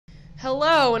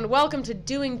Hello and welcome to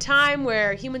Doing Time,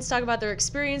 where humans talk about their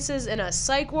experiences in a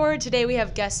psych ward. Today we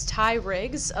have guest Ty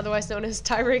Riggs, otherwise known as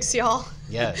Ty Riggs, y'all.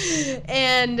 Yes.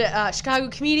 And Chicago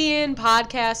comedian,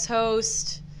 podcast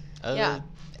host.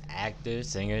 Actor,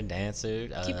 singer, dancer.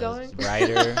 Keep going.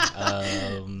 Writer.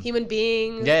 Human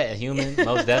being. Yeah, human,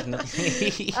 most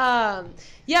definitely.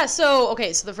 So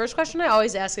the first question I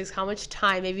always ask is how much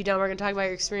time have you done? We're going to talk about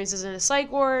your experiences in a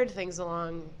psych ward, things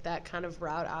along that kind of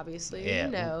route, obviously. Yeah.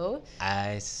 No.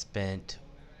 I spent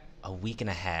a week and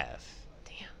a half.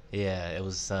 Damn. Yeah, it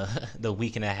was the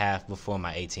week and a half before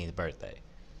my 18th birthday.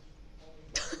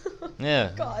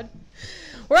 Yeah. God.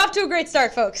 We're off to a great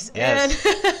start, folks. Yes.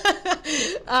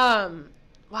 And,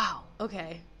 wow.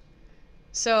 Okay.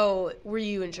 So, were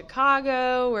you in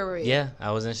Chicago? Where were you? Yeah,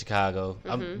 I was in Chicago.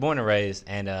 I'm born and raised,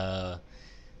 and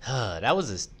that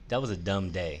was a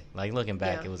dumb day. Like, looking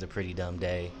back, It was a pretty dumb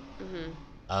day.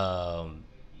 How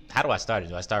do I start it?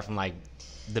 Do I start from like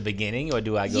the beginning, or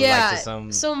do I go like to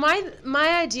some? So my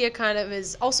idea kind of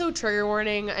is also trigger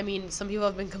warning. I mean, some people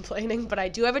have been complaining, but I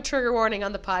do have a trigger warning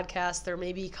on the podcast. There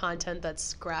may be content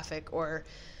that's graphic or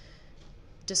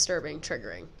disturbing,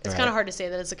 triggering. It's kind of hard to say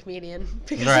that as a comedian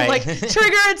because I'm like,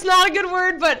 trigger, it's not a good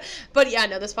word, but yeah,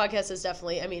 no, this podcast is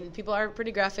definitely, I mean, people are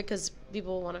pretty graphic because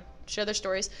people want to share their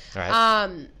stories.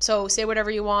 Right. So say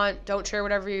whatever you want, don't share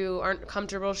whatever you aren't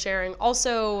comfortable sharing.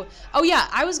 Also,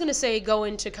 I was going to say go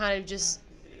into kind of just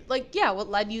like, what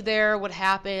led you there, what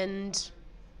happened.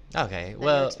 Okay,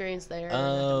 your experience there.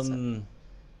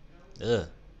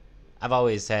 I've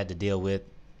always had to deal with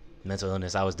mental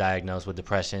illness. I was diagnosed with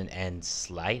depression and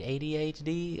slight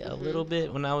ADHD a little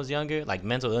bit when I was younger. Like,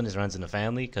 mental illness runs in the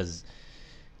family because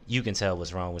you can tell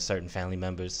what's wrong with certain family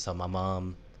members. So my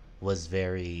mom was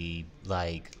very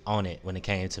like on it when it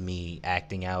came to me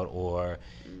acting out or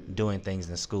doing things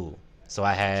in school. So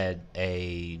I had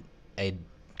a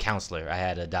counselor. I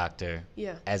had a doctor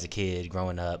as a kid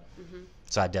growing up.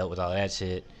 So I dealt with all that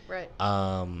shit. Right.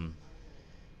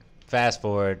 Fast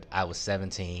forward, I was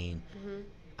 17.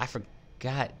 I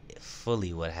forgot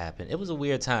fully what happened. It was a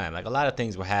weird time. Like, a lot of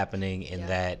things were happening in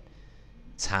that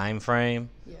time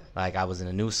frame. Yeah. Like, I was in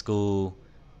a new school.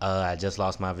 I just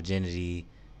lost my virginity.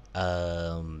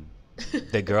 The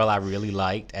girl I really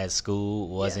liked at school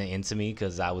wasn't into me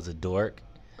because I was a dork.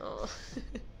 Oh.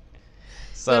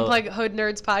 So, like Hood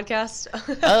Nerds podcast?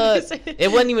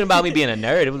 It wasn't even about me being a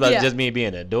nerd. It was about just me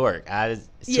being a dork. It's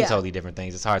two totally different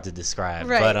things. It's hard to describe.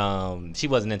 Right. But she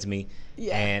wasn't into me,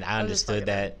 and I understood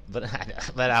that. But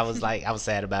I was like, I was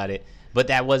sad about it. But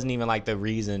that wasn't even like the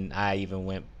reason I even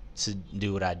went to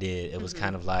do what I did. It was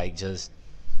kind of like just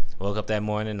woke up that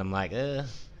morning. I'm like,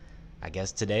 I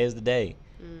guess today is the day.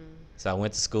 So I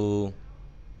went to school,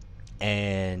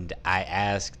 and I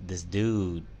asked this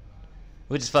dude.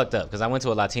 Which is fucked up because I went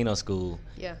to a Latino school.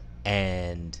 Yeah.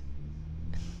 And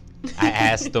I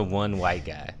asked the one white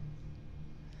guy.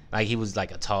 Like, he was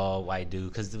like a tall white dude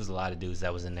because there was a lot of dudes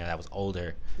that was in there that was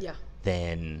older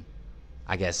than,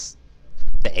 I guess,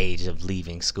 the age of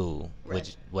leaving school,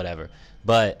 which, whatever.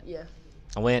 But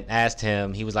I went, asked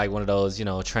him. He was like one of those,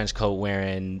 trench coat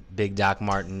wearing, big Doc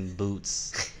Marten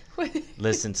boots,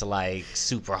 listen to like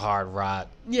super hard rock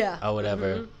or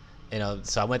whatever.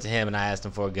 So I went to him and I asked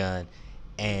him for a gun.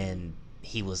 And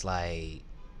he was like,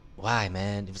 why,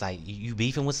 man? He was like, you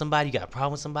beefing with somebody? You got a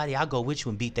problem with somebody? I'll go with you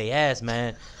and beat their ass,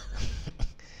 man.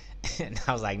 And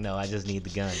I was like, no, I just need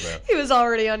the gun, bro. He was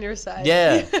already on your side.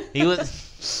 Yeah. He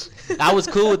was. I was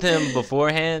cool with him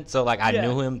beforehand. So, like, I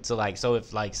knew him. So, like,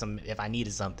 if I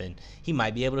needed something, he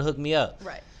might be able to hook me up.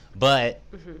 Right. But,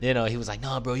 he was like,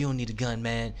 no, bro, you don't need a gun,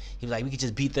 man. He was like, we could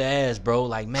just beat their ass, bro.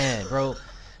 Like, man, bro.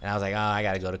 And I was like, oh, I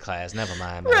got to go to class. Never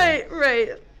mind, man.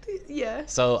 Right. Yeah.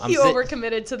 So I'm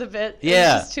overcommitted to the bit.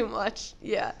 Yeah. It's just too much.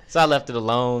 Yeah. So I left it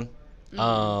alone.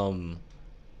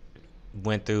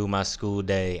 Went through my school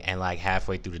day, and like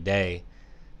halfway through the day,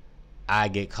 I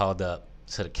get called up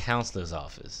to the counselor's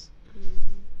office.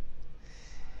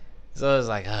 So it was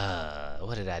like,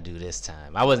 what did I do this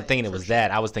time? I wasn't thinking it was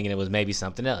that. I was thinking it was maybe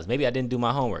something else. Maybe I didn't do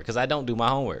my homework because I don't do my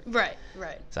homework. Right.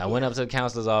 So I went up to the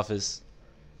counselor's office.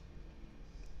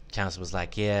 Counselor was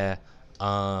like,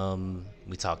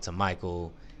 we talked to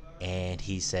Michael, and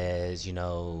he says, he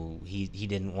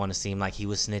didn't want to seem like he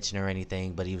was snitching or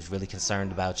anything, but he was really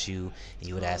concerned about you, and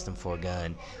you had asked him for a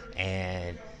gun.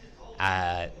 And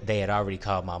they had already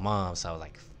called my mom, so I was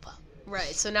like, fuck.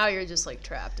 Right, so now you're just, like,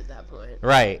 trapped at that point.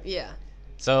 Right. Yeah.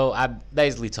 So I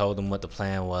basically told them what the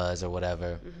plan was or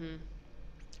whatever.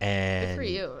 And good for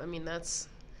you. I mean, it's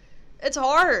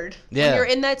hard. Yeah. When you're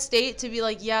in that state to be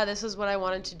like, this is what I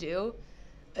wanted to do.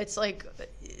 It's like,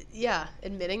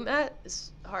 admitting that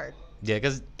is hard. Yeah,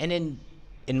 and then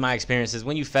in my experiences,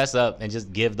 when you fess up and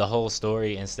just give the whole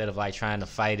story instead of like trying to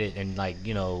fight it and like,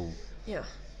 you know,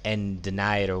 and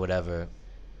deny it or whatever,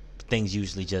 things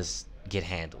usually just get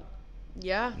handled.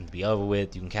 Yeah. And be over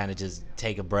with. You can kind of just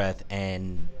take a breath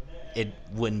and it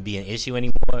wouldn't be an issue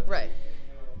anymore. Right.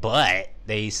 But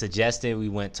they suggested we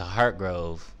went to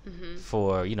Hartgrove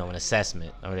for, you know, an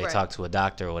assessment, or they talked to a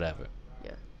doctor or whatever.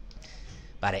 Yeah.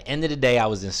 By the end of the day, I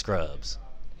was in scrubs.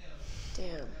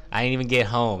 Damn. I didn't even get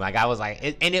home. Like, I was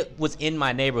like, and it was in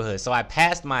my neighborhood. So I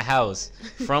passed my house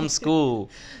from school.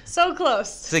 So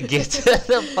close. To get to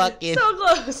the fucking. So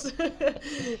close.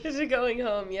 To going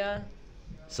home, yeah.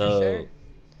 So. Sure.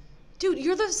 Dude,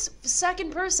 you're the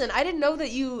second person. I didn't know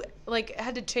that you, like,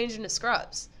 had to change into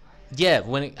scrubs. Yeah,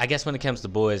 I guess when it comes to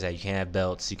boys, you can't have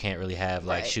belts. You can't really have,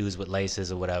 like, shoes with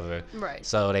laces or whatever. Right.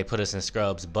 So they put us in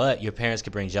scrubs. But your parents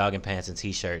could bring jogging pants and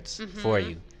T-shirts for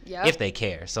you. Yep. If they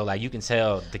care. So, like, you can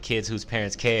tell the kids whose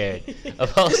parents cared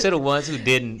opposed to the ones who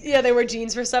didn't. Yeah, they wear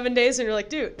jeans for 7 days, and you're like,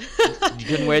 dude. You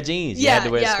couldn't wear jeans. You had to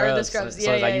wear scrubs. Or the scrubs.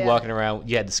 So it's like you walking around,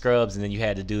 you had the scrubs, and then you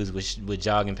had the dudes with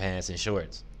jogging pants and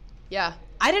shorts. Yeah.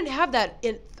 I didn't have that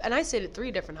and I stayed at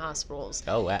 3 different hospitals.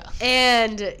 Oh, wow.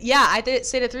 And, yeah, I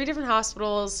stayed at 3 different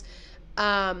hospitals.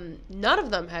 None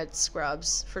of them had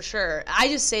scrubs, for sure. I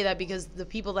just say that because the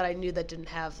people that I knew that didn't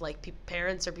have, like,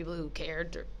 parents or people who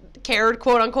cared,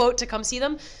 quote unquote, to come see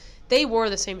them, they wore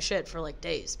the same shit for, like,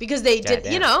 days. Because they did,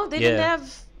 you know, they didn't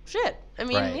have shit. I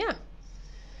mean, yeah.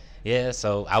 Yeah,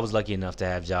 so I was lucky enough to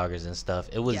have joggers and stuff.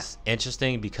 It was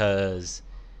interesting because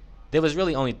there was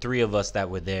really only 3 of us that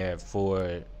were there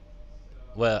for,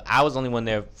 well, I was the only one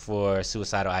there for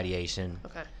suicidal ideation.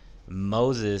 Okay.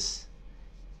 Moses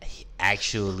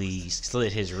actually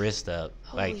slit his wrist up.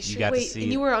 Holy like, shit. you got to see.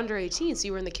 And you were under 18, so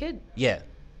you were in the kid? Yeah.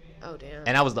 Oh, damn.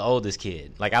 And I was the oldest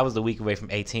kid. Like, I was the week away from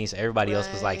 18, so everybody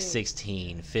else was like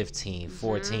 16, 15,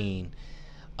 14.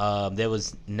 There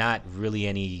was not really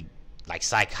any, like,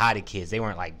 psychotic kids. They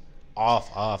weren't, like,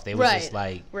 off. They were just,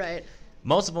 like... Right.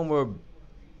 Most of them were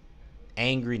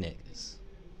angry niggas.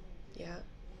 Yeah.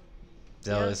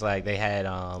 So it's like they had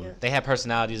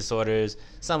personality disorders.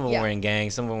 Some of them were in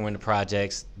gangs. Some of them were in the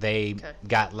projects. They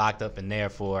got locked up in there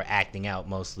for acting out,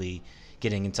 mostly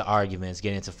getting into arguments,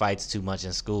 getting into fights too much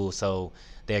in school. So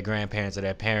their grandparents or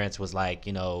their parents was like,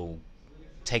 you know,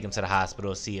 take them to the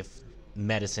hospital, see if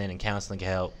medicine and counseling can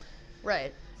help.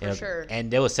 Right. For sure.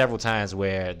 And there was several times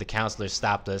where the counselor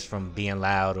stopped us from being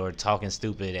loud or talking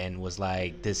stupid and was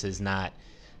like, this is not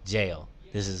jail.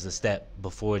 This is a step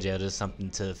before jail. There's something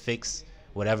to fix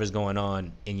whatever's going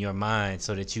on in your mind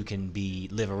so that you can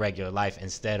live a regular life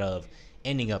instead of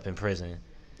ending up in prison.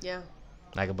 Yeah.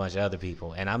 Like a bunch of other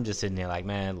people. And I'm just sitting there like,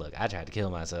 man, look, I tried to kill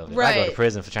myself. If I go to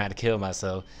prison for trying to kill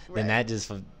myself, then that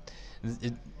just...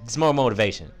 It's more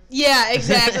motivation. Yeah,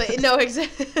 exactly. No,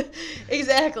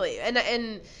 exactly.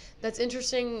 And that's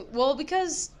interesting. Well,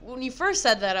 because when you first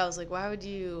said that, I was like,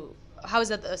 how is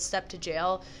that a step to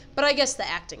jail? But I guess the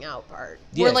acting out part.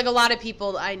 Yeah. Where, like, a lot of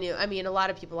people I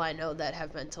know that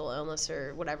have mental illness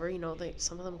or whatever, you know,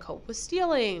 some of them cope with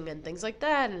stealing and things like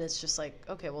that. And it's just like,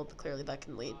 okay, well, clearly that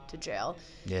can lead to jail.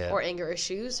 Yeah. Or anger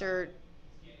issues or...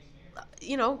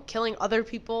 you know, killing other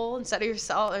people instead of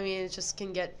yourself. I mean, it just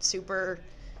can get super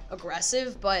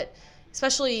aggressive, but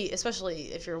especially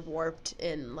if you're warped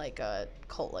in like a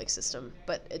cult-like system.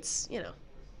 But it's, you know.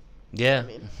 Yeah. I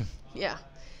mean, yeah.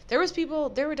 There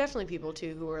were definitely people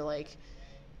too who were like,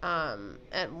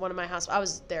 at one of my hospitals, I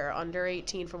was there under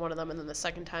 18 for one of them, and then the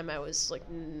second time I was like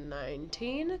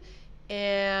 19,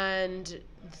 and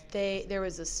there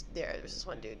was this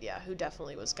one dude, who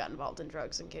definitely got involved in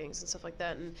drugs and gangs and stuff like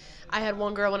that. And I had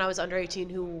one girl when I was under 18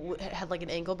 who had like an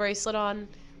ankle bracelet on,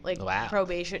 like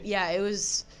probation. Yeah, it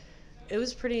was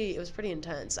pretty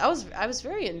intense. I was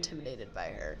very intimidated by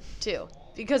her too,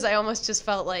 because I almost just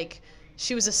felt like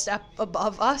she was a step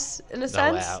above us in a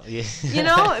sense. Oh, wow. Yeah. You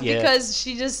know, because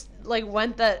she just like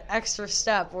went that extra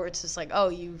step where it's just like, oh,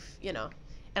 you know.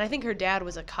 And I think her dad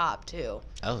was a cop too.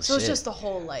 Oh, so it's just the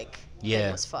whole like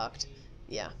thing was fucked.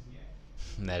 Yeah.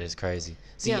 That is crazy.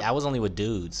 See, I was only with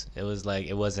dudes. It was like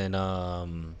it wasn't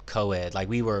co-ed. Like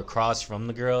we were across from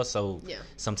the girls, so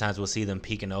sometimes we'll see them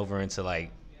peeking over into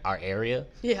like our area.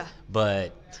 Yeah.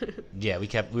 But yeah, we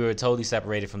were totally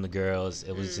separated from the girls.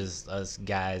 It was just us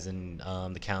guys and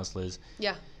the counselors.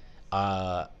 Yeah.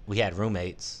 We had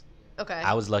roommates. Okay.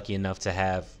 I was lucky enough to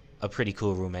have a pretty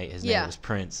cool roommate. His name was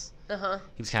Prince. Uh-huh.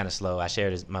 He was kind of slow. I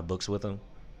shared my books with him.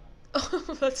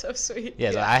 Oh, that's so sweet.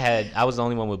 Yeah, so I was the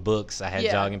only one with books. I had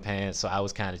jogging pants, so I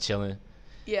was kind of chilling.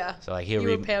 Yeah. So like you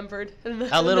were pampered.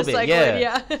 A little bit,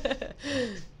 yeah.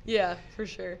 Yeah, for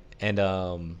sure. And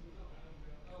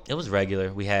It was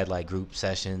regular. We had like group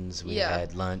sessions. We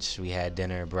had lunch. We had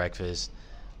dinner, breakfast,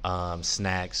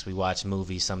 snacks. We watched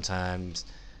movies sometimes.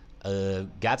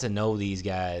 Got to know these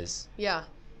guys. Yeah.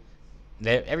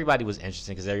 Everybody was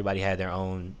interesting because everybody had their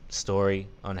own story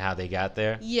on how they got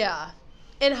there. Yeah.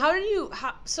 And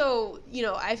so, you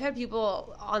know, I've had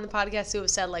people on the podcast who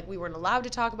have said, like, we weren't allowed to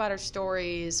talk about our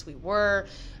stories. We were.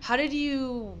 How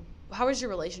was your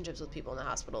relationships with people in the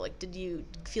hospital? Like, did you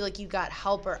feel like you got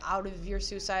help or out of your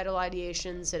suicidal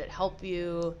ideations? Did it help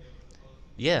you?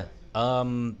 Yeah.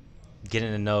 Getting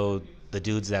to know the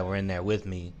dudes that were in there with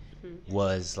me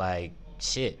was like,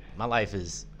 shit, my life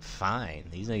is fine.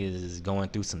 These niggas is going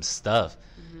through some stuff.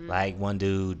 Like, one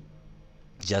dude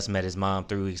just met his mom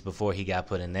 3 weeks before he got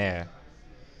put in there.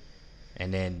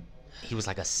 And then he was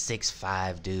like a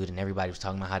 6'5" dude, and everybody was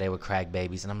talking about how they were crack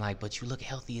babies. And I'm like, but you look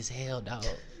healthy as hell, dog.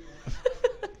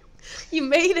 You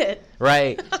made it.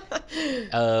 Right.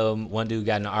 One dude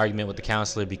got in an argument with the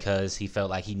counselor because he felt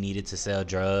like he needed to sell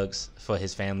drugs for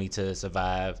his family to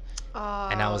survive.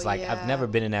 And I was like, I've never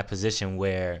been in that position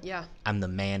where I'm the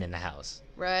man in the house.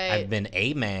 Right. I've been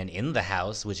a man in the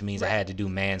house, which means I had to do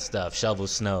man stuff, shovel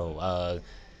snow,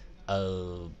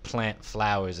 plant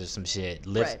flowers or some shit,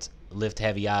 lift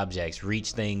heavy objects,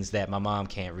 reach things that my mom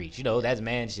can't reach. You know, that's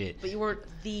man shit. But you weren't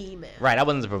the man. Right. I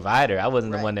wasn't the provider. I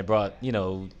wasn't the one that brought, you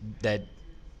know, that.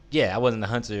 Yeah, I wasn't the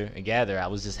hunter and gatherer. I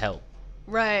was just help.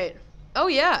 Right. Oh,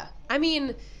 yeah. I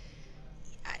mean,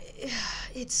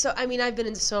 it's so. I mean, I've been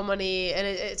in so many, and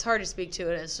it's hard to speak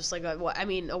to it as just like a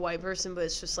white person, but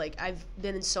it's just like I've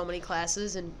been in so many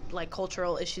classes and like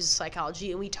cultural issues of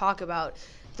psychology, and we talk about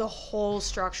the whole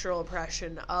structural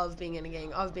oppression of being in a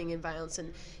gang, of being in violence,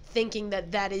 and thinking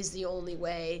that that is the only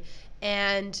way.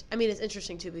 And I mean, it's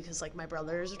interesting too because like my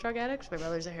brother is a drug addict, my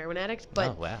brother's a heroin addict,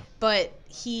 but but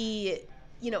he.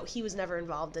 You know, he was never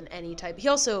involved in any type. He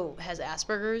also has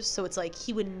Asperger's, so it's like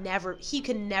he could never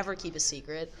keep a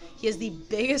secret. He has the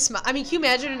biggest. I mean, can you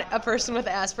imagine a person with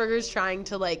Asperger's trying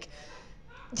to like?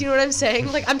 Do you know what I'm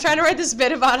saying? Like, I'm trying to write this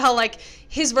bit about how like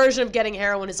his version of getting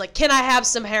heroin is like, can I have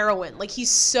some heroin? Like, he's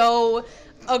so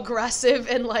aggressive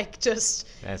and like just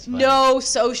no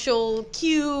social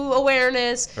cue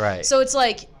awareness. Right. So it's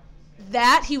like.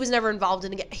 That he was never involved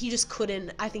in. He just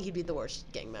couldn't. I think he'd be the worst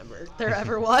gang member there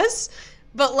ever was.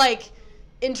 But like,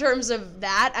 in terms of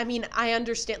that, I mean, I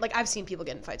understand. Like, I've seen people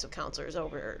get in fights with counselors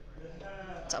over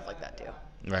stuff like that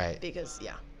too. Right. Because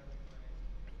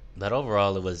But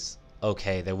overall, it was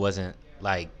okay. There wasn't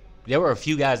like there were a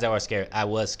few guys that were scared. I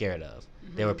was scared of.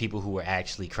 There were people who were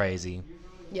actually crazy.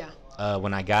 Yeah.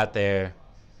 When I got there,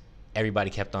 everybody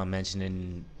kept on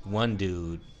mentioning one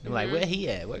dude. I'm like, where he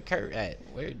at? Where Kurt at?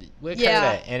 Where Kurt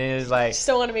at? And it was like,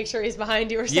 still want to make sure he's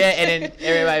behind you or something. Yeah, and then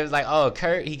everybody was like, oh,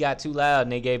 Kurt, he got too loud,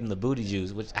 and they gave him the booty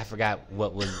juice, which I forgot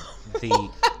what was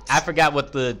I forgot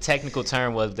what the technical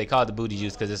term was. They called it the booty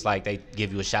juice because it's like they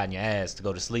give you a shot in your ass to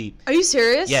go to sleep. Are you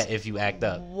serious? Yeah, if you act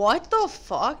up. What the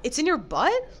fuck? It's in your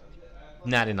butt?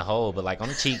 Not in the hole, but like on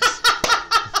the cheeks.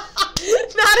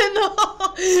 Not in the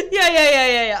hole.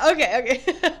 Yeah. Okay.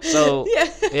 So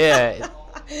yeah.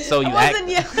 So you act.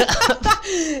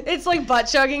 It's like butt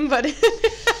chugging, but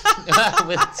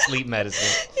with sleep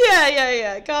medicine.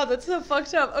 Yeah. God, that's so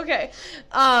fucked up. Okay.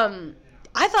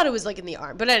 I thought it was like in the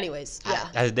arm, but anyways,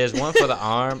 yeah. There's one for the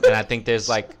arm, and I think there's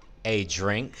like a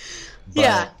drink.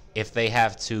 But if they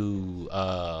have to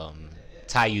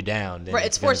tie you down, then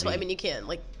it's forcible. I mean, you can't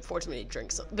like force me to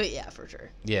drink something, but yeah, for sure.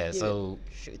 Yeah. You so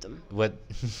shoot them. What?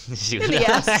 Shoot them.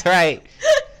 Right.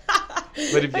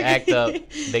 But if you act up,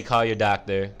 they call your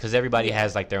doctor because everybody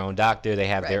has like their own doctor. They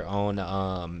have their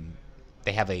own.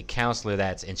 They have a counselor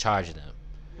that's in charge of them.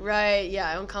 Right.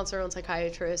 Yeah. Own counselor, own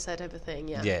psychiatrist, that type of thing.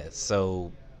 Yeah. Yeah.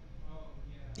 So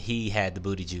he had the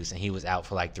booty juice and he was out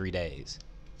for like 3 days.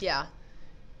 Yeah.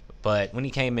 But when he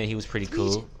came in, he was pretty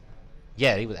cool.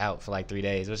 Yeah, he was out for like 3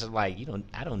 days, which is like,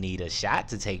 I don't need a shot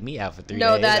to take me out for 3 days.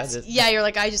 No, that's you're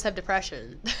like, I just have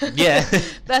depression. Yeah.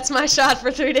 That's my shot for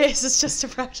 3 days. It's just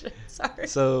depression. Sorry.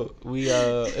 So we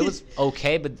it was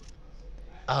okay, but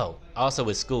also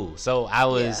with school. So I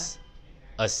was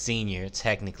a senior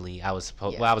technically. I was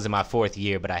supposed I was in my 4th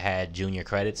year, but I had junior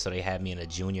credits, so they had me in a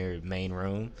junior main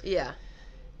room. Yeah.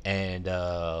 And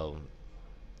though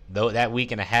that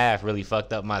week and a half really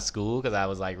fucked up my school because I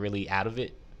was like really out of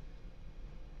it.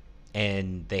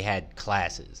 And they had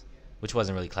classes, which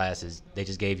wasn't really classes. They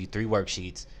just gave you 3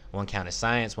 worksheets. One counted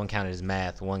science, one counted as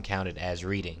math, one counted as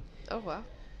reading. Oh, wow.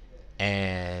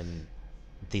 And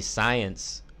the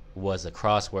science was a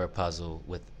crossword puzzle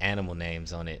with animal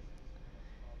names on it.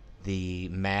 The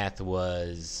math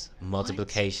was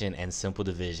multiplication and simple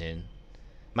division.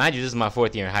 Mind you, this is my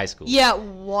 4th year in high school. Yeah,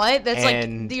 what? That's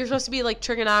like, you're supposed to be like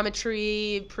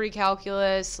trigonometry,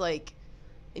 pre-calculus, like,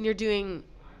 and you're doing,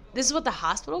 this is what the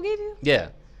hospital gave you? Yeah.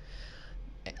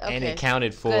 Okay. And it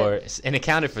counted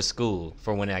for school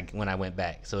for when I went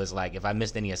back. So it's like if I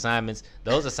missed any assignments,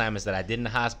 those assignments that I did in the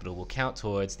hospital will count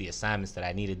towards the assignments that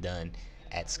I needed done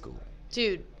at school.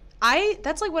 Dude,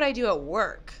 that's like what I do at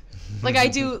work. Like I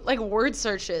do like word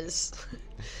searches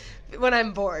when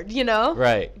I'm bored, you know?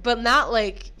 Right. But not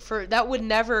like that would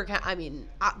never. I mean,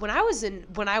 when I was in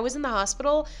the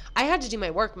hospital, I had to do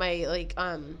my work.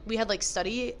 We had like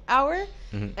study hour,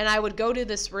 and I would go to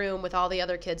this room with all the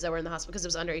other kids that were in the hospital because it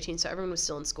was under 18, so everyone was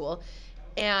still in school,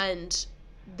 and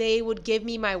they would give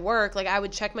me my work. Like I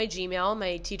would check my Gmail,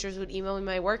 my teachers would email me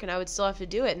my work, and I would still have to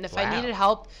do it. And if I needed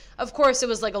help, of course it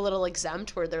was like a little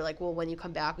exempt where they're like, well, when you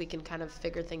come back we can kind of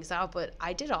figure things out. But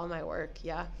I did all my work.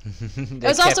 Yeah. It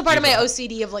was also part of my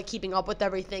OCD of like keeping up with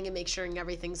everything and make sure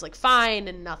everything's like fine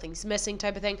and nothing's missing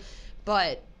type of thing.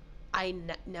 But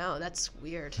no, that's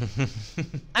weird.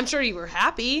 I'm sure you were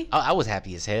happy. Oh, I was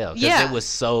happy as hell because it was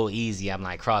so easy. I'm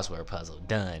like, crossword puzzle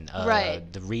done. Right.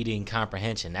 The reading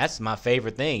comprehension, that's my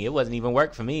favorite thing. It wasn't even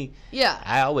work for me. Yeah.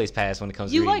 I always pass when it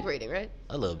comes to reading. You like reading, right?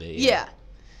 A little bit. Yeah.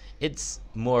 It's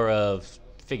more of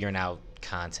figuring out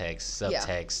context,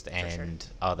 subtext, and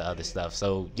all the other stuff.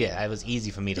 So yeah, it was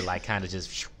easy for me to like kind of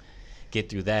just get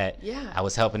through that. Yeah. I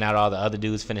was helping out all the other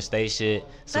dudes finish their shit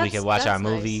so we could watch our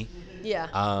movie. Nice.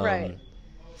 Yeah, right.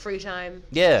 Free time.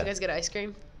 Yeah. Did you guys get ice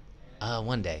cream?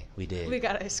 One day we did. We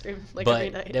got ice cream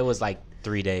every night. But there was like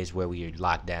 3 days where we were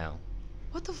locked down.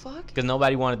 What the fuck? Because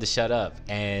nobody wanted to shut up.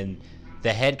 And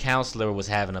the head counselor was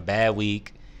having a bad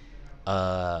week.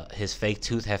 His fake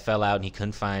tooth had fell out and he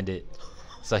couldn't find it.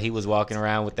 So he was walking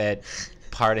around with that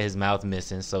part of his mouth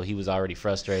missing. So he was already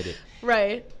frustrated.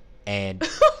 Right. And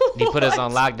he put us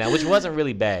on lockdown, which wasn't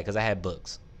really bad because I had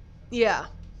books. Yeah.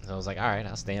 So I was like, all right,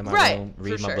 I'll stay in my room,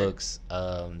 read my books,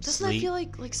 Doesn't that feel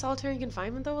like solitary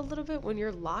confinement, though, a little bit, when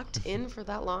you're locked in for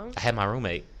that long? I had my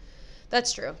roommate.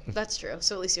 That's true. That's true.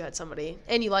 So at least you had somebody.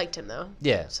 And you liked him, though.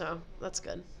 Yeah. So that's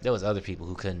good. There was other people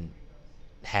who couldn't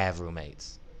have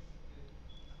roommates.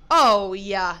 Oh,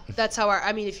 yeah. That's how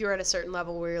I mean, if you're at a certain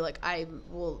level where you're like, I'm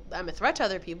a threat to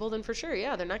other people, then for sure,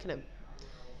 yeah, they're not going to.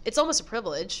 It's almost a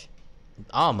privilege.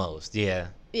 Almost, yeah.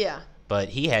 Yeah. But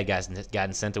he had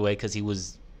gotten sent away because he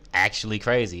was actually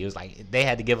crazy. It was like they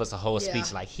had to give us a whole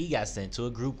speech like he got sent to a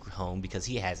group home because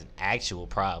he has an actual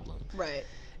problem. Right.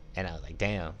 And I was like,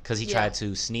 damn, because he tried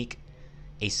to sneak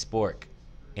a spork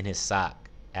in his sock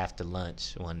after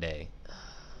lunch one day.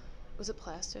 Was it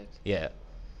plastic? Yeah.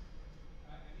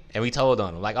 And we told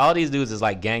on him. Like, all these dudes is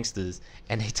like gangsters,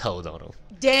 and they told on him.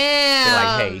 Damn.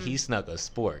 They're like, hey, he snuck a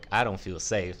spork. I don't feel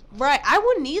safe. Right. I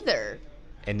wouldn't either.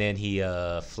 And then he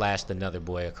flashed another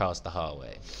boy across the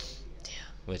hallway. Damn.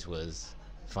 Which was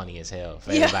funny as hell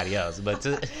for everybody else. But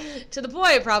to the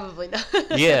boy, probably not.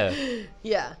 Yeah.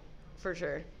 Yeah, for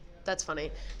sure. That's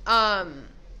funny.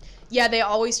 Yeah, they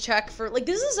always check for, like,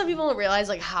 this is, some people don't realize,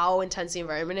 like, how intense the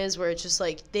environment is, where it's just,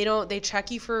 like, they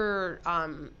check you for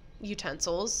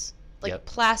utensils, like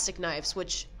plastic knives,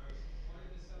 which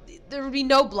there would be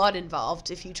no blood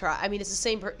involved if you try. I mean, it's the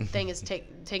same thing as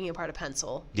taking apart a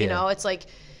pencil. You know, it's like,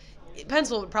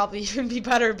 pencil would probably even be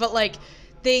better, but, like,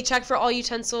 they check for all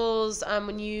utensils.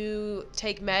 When you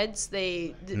take meds,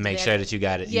 they make sure that you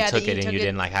got it. You took it and you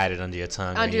didn't like hide it under your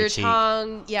tongue. Under your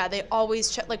tongue. Yeah, they always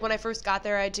check. Like when I first got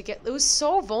there, I had to get. It was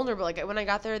so vulnerable. Like when I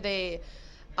got there, you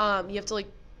have to like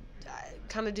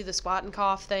kind of do the squat and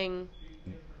cough thing.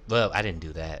 Well, I didn't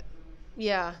do that.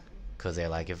 Yeah. Because they're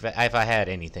like, if I had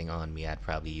anything on me, I'd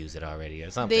probably use it already or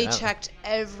something. They checked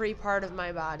every part of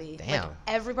my body. Damn. Like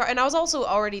every part, and I was also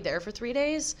already there for 3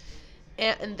 days.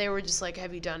 And they were just like,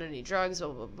 have you done any drugs, blah,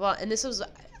 blah, blah. And this was,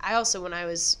 I also, when I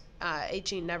was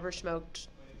 18, never smoked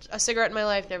a cigarette in my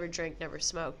life, never drank, never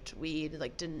smoked weed,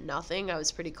 like did nothing. I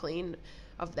was pretty clean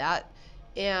of that.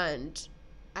 And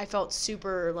I felt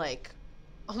super, like,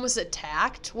 almost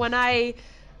attacked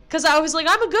because I was like,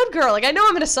 I'm a good girl. Like, I know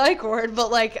I'm in a psych ward, but,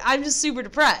 like, I'm just super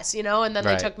depressed, you know? And then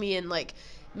they took me and, like,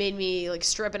 made me like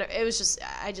strip, and it was just,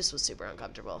 I just was super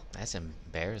uncomfortable. That's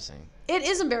embarrassing. It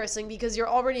is embarrassing because you're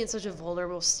already in such a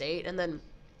vulnerable state, and then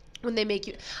when they make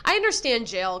you, I understand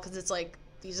jail because it's like,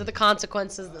 these are the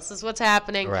consequences, this is what's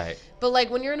happening. Right. But like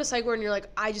when you're in a psych ward and you're like,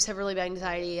 I just have really bad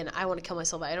anxiety and I want to kill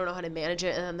myself, I don't know how to manage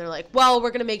it, and then they're like, well,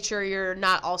 we're gonna make sure you're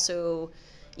not also,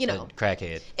 you know, a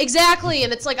crackhead. Exactly.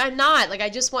 And it's like, I'm not, like, I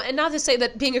just want, and not to say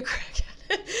that being a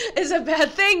crackhead is a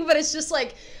bad thing, but it's just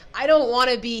like, I don't want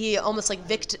to be almost like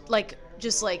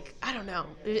just like, I don't know.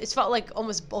 It felt like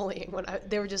almost bullying when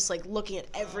they were just like looking at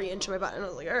every inch of my body, and I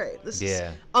was like, all right, this is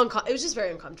it was just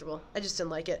very uncomfortable. I just didn't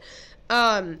like it.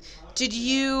 Did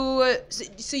you?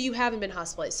 So you haven't been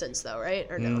hospitalized since, though, right?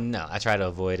 Or no? No, I try to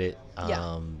avoid it.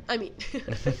 Yeah. I mean,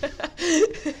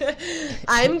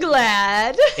 I'm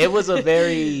glad. It was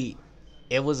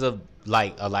a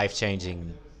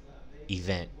life-changing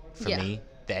event for me.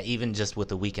 That even just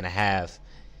with a week and a half,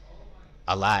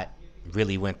 a lot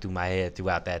really went through my head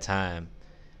throughout that time.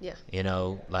 Yeah. You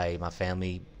know, like my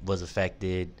family was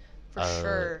affected. For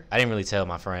sure. I didn't really tell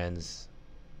my friends.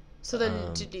 So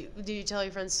then, did you tell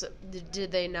your friends?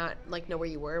 Did they not like know where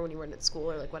you were when you weren't at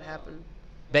school, or like what happened?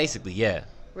 Basically, yeah.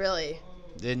 Really?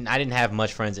 I didn't have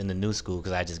much friends in the new school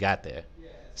because I just got there.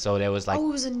 So there was like... Oh,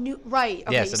 it was a new... Right.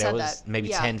 Okay, yeah, so there was that. maybe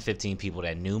 10, 15 people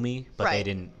that knew me, but they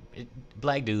didn't...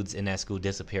 Black dudes in that school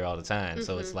disappear all the time. Mm-hmm.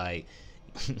 So it's like,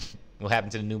 what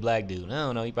happened to the new black dude? I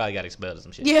don't know. He probably got expelled or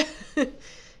some shit. Yeah.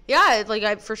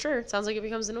 Yeah, for sure. It sounds like it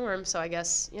becomes the norm. So I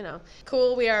guess,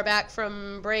 Cool, we are back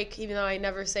from break, even though I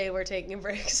never say we're taking a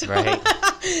break. So right.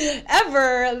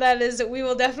 Ever. That is, we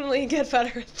will definitely get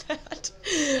better at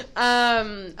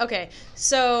that. Okay,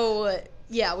 so,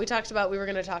 yeah, we were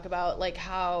going to talk about, like,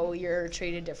 how you're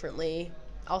treated differently.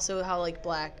 Also how, like,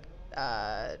 black,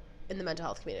 in the mental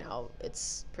health community, how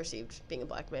it's perceived being a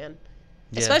black man.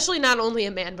 Yeah. Especially not only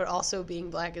a man, but also being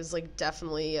black is, like,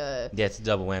 definitely... yeah, it's a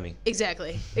double whammy.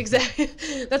 Exactly.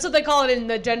 That's what they call it in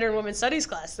the gender and women's studies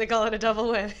class. They call it a double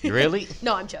whammy. Really?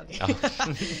 No, I'm joking.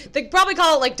 Oh. They probably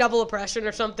call it, like, double oppression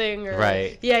or something. Or,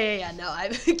 right. Yeah. No,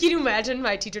 can you imagine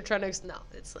my teacher trying to... No,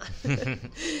 it's not.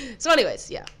 So anyways,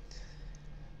 yeah.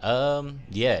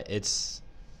 Yeah, it's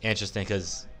interesting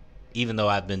because even though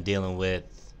I've been dealing with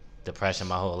depression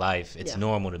my whole life, it's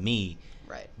normal to me.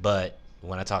 Right. But...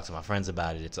 when I talk to my friends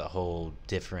about it, it's a whole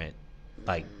different,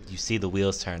 like, you see the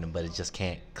wheels turning, but it just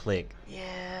can't click.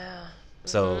 Yeah.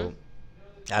 So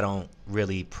I don't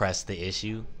really press the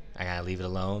issue. I gotta leave it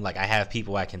alone. Like, I have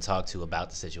people I can talk to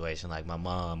about the situation, like my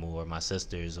mom or my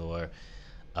sisters or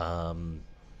a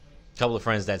couple of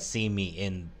friends that see me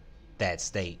in that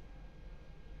state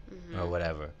or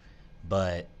whatever.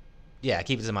 But, yeah, I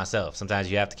keep it to myself.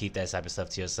 Sometimes you have to keep that type of stuff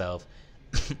to yourself.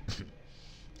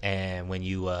 And when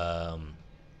you're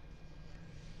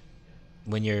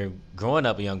growing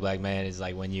up a young black man, it's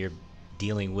like when you're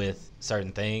dealing with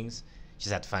certain things, you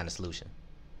just have to find a solution.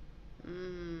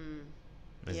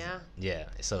 Yeah. Yeah.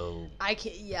 So I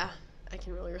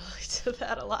can really relate to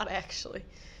that a lot, actually.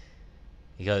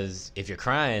 Because if you're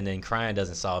crying, then crying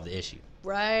doesn't solve the issue.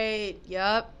 Right.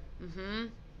 Yep.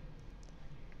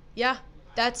 Yeah.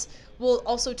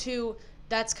 Also too.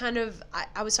 That's kind of,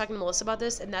 I was talking to Melissa about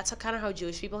this, and that's kind of how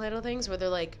Jewish people handle things, where they're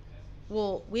like,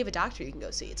 well, we have a doctor you can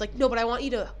go see. It's like, no, but I want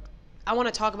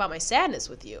to talk about my sadness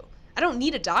with you. I don't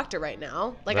need a doctor right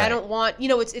now. Like, right. I don't want,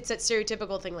 it's that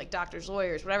stereotypical thing, like doctors,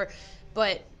 lawyers, whatever.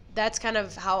 But that's kind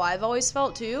of how I've always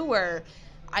felt, too, where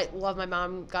I love my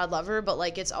mom, God love her, but,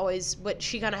 like, it's always, but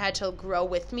she kind of had to grow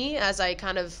with me as I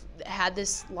kind of had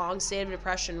this long state of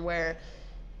depression where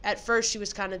at first she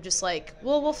was kind of just like,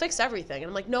 well, we'll fix everything. And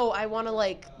I'm like, no, I want to,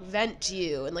 like, vent to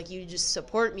you and, like, you just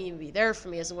support me and be there for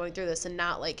me as I'm going through this, and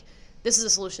not like, this is a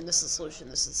solution, this is a solution,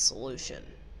 this is a solution.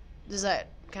 Does that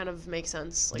kind of make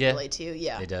sense? Like, relate to you?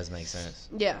 Yeah. It does make sense.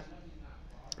 Yeah.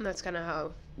 And that's kind of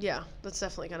how, that's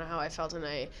definitely kind of how I felt.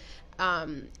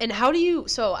 And how do you,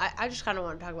 so I just kind of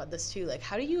want to talk about this too. Like,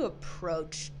 how do you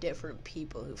approach different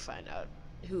people who find out,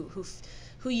 who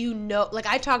like,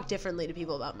 I talk differently to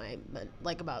people about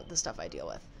about the stuff I deal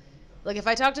with. Like, if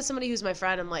I talk to somebody who's my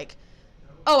friend, I'm like,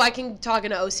 oh, I can talk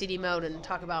in an OCD mode and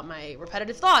talk about my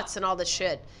repetitive thoughts and all this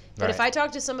shit. But if I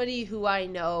talk to somebody who I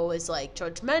know is, like,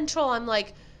 judgmental, I'm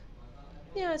like,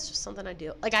 yeah, it's just something I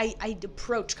do. Like, I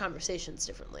approach conversations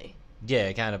differently. Yeah,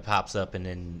 it kind of pops up and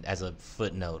then as a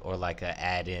footnote or like a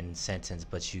add-in sentence,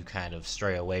 but you kind of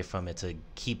stray away from it to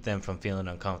keep them from feeling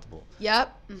uncomfortable.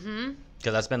 Yep.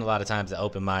 Because I spend a lot of times at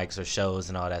open mics or shows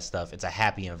and all that stuff. It's a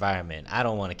happy environment. I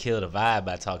don't want to kill the vibe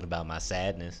by talking about my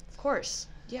sadness. Of course.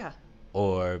 Yeah.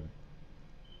 Or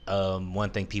one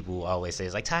thing people always say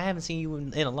is like, Ty, I haven't seen you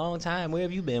in a long time. Where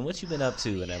have you been? What you been up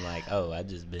to? And I'm like, oh, I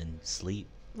just been asleep.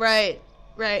 Right.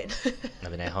 I've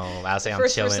been at home. I'll say I'm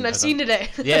First chilling. First person I've seen today.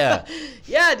 Yeah.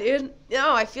 Yeah, dude.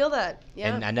 No, I feel that.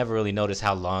 Yeah. And I never really noticed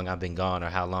how long I've been gone or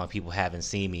how long people haven't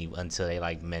seen me until they,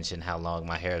 like, mention how long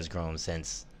my hair has grown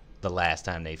since the last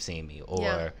time they've seen me.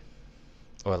 Or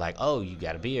like, oh, you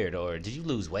got a beard, or did you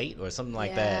lose weight, or something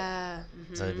like that.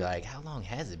 So they'd be like, how long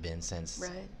has it been since?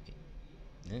 Right.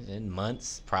 In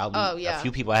months, probably. Oh, yeah. A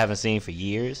few people I haven't seen for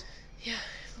years. Yeah.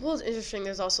 Well, it's interesting.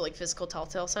 There's also, like, physical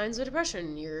telltale signs of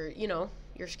depression.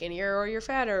 Your you're skinnier or you're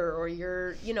fatter or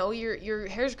your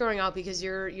hair's growing out because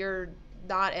you're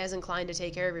not as inclined to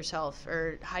take care of yourself,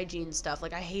 or hygiene stuff.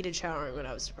 Like, I hated showering when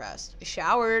I was depressed. I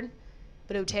showered,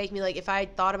 but it would take me, like, if I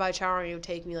thought about showering, it would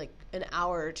take me like an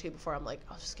hour or two before I'm like,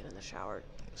 I'll just get in the shower.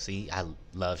 See, I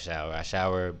love shower. I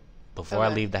shower before I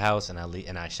leave the house, and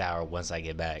I shower once I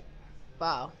get back.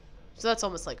 Wow. So that's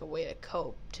almost like a way to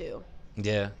cope too.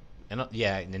 Yeah. And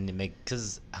then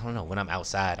because I don't know, when I'm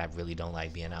outside, I really don't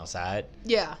like being outside.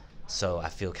 Yeah. So I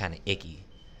feel kind of icky.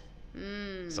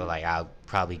 So like I'll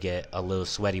probably get a little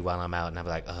sweaty while I'm out, and I'll be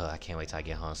like, oh, I can't wait till I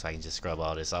get home so I can just scrub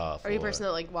all this off. Are you a person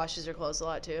that like washes your clothes a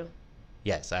lot too?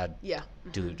 Yes, I. Yeah.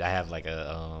 Dude, I have like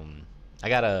I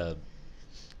got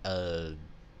a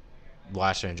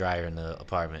washer and dryer in the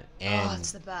apartment, and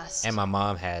it's the best. And my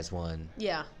mom has one.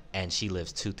 Yeah. And she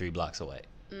lives 2-3 blocks away.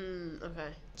 Okay.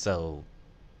 So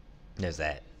there's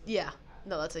that. Yeah.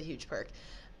 No, that's a huge perk.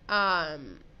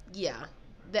 Yeah.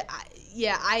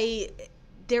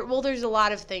 There's a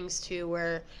lot of things too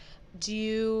where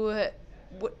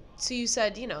so you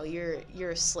said,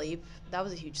 you're asleep. That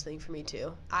was a huge thing for me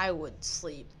too. I would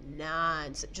sleep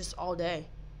just all day.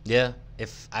 Yeah.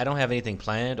 If I don't have anything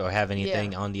planned or have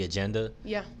anything on the agenda.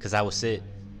 Yeah. Because I would sit,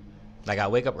 like I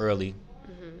wake up early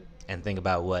and think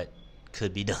about what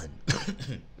could be done.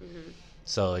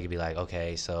 So it could be like,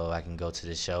 okay, so I can go to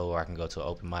this show, or I can go to an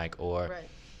open mic, or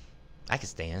I could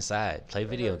stay inside, play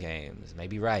video games,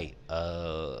 maybe write,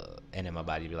 and then my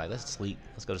body would be like, let's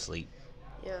go to sleep.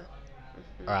 Yeah.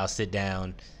 Or I'll sit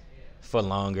down for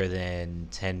longer than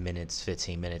 10 minutes,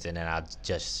 15 minutes, and then I'll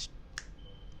just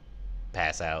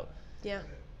pass out. Yeah.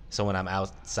 So when I'm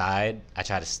outside, I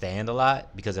try to stand a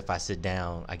lot, because if I sit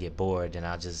down, I get bored, and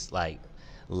I'll just like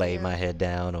lay my head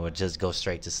down or just go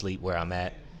straight to sleep where I'm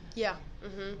at. Yeah.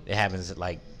 It happens at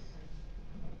like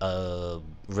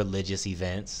religious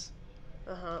events.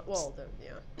 Well,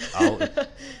 yeah.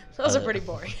 Those are pretty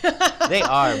boring. They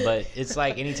are, but it's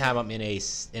like anytime I'm in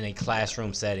a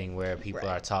classroom setting where people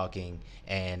are talking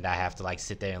and I have to like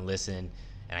sit there and listen,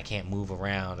 and I can't move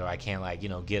around, or I can't like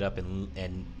get up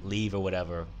and leave or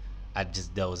whatever, I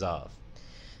just doze off.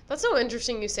 That's so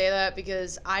interesting you say that,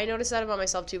 because I noticed that about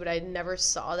myself too, but I never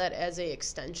saw that as a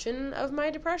extension of my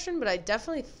depression, but I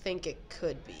definitely think it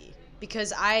could be,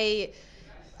 because I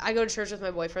go to church with my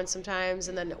boyfriend sometimes,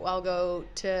 and then I'll go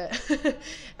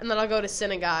to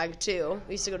synagogue too.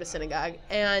 We used to go to synagogue,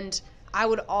 and I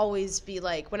would always be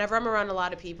like, whenever I'm around a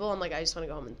lot of people, I'm like, I just want to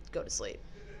go home and go to sleep.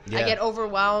 Yeah. I get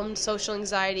overwhelmed, social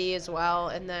anxiety as well,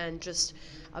 and then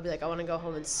I'll be like, I want to go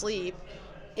home and sleep.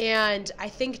 And I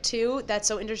think too, that's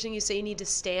so interesting you say you need to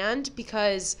stand,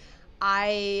 because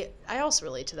I also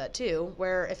relate to that too,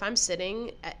 where if I'm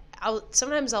sitting, I would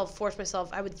force myself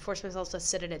to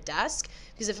sit at a desk,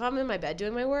 because if I'm in my bed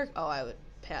doing my work, I would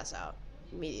pass out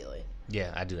immediately.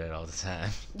 Yeah, I do that all the time.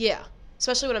 Yeah,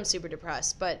 especially when I'm super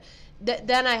depressed. But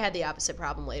then I had the opposite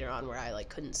problem later on, where I like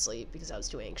couldn't sleep because I was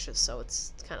too anxious. So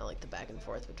it's kind of like the back and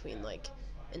forth between like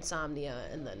insomnia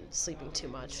and then sleeping too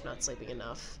much, not sleeping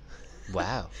enough.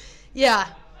 Wow. Yeah,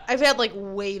 I've had like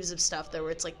waves of stuff there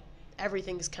where it's like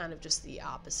everything's kind of just the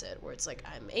opposite, where it's like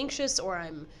I'm anxious, or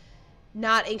I'm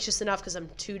not anxious enough because I'm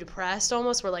too depressed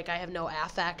almost, where like I have no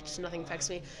affect, nothing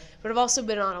affects me. But I've also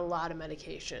been on a lot of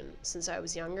medication since I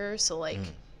was younger, so like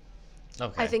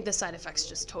I think the side effects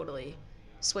just totally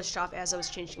switched off as I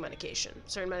was changing medication.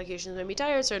 Certain medications made me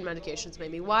tired, certain medications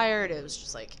made me wired. It was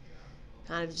just like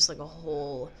kind of just like a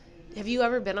whole... Have you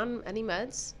ever been on any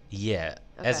meds? Yeah.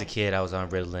 Okay. As a kid, I was on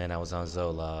Ritalin, I was on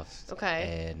Zoloft.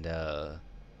 Okay. And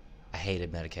I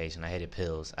hated medication. I hated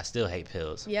pills. I still hate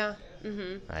pills. Yeah.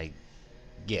 I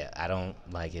don't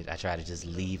like it. I try to just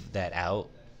leave that out.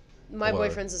 My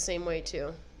boyfriend's the same way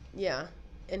too. Yeah.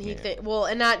 And he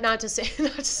and not to say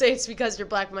it's because you're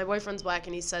black, but my boyfriend's black,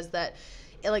 and he says that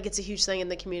it's a huge thing in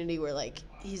the community where like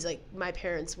he's like, my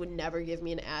parents would never give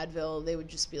me an Advil. They would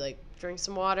just be like, drink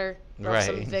some water, rub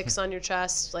some Vicks on your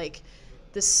chest, like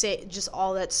just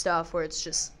all that stuff, where it's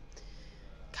just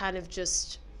kind of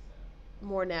just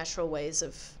more natural ways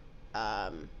of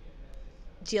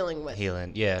dealing with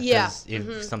healing. Yeah.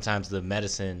 Sometimes the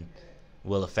medicine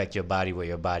will affect your body where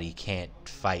your body can't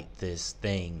fight this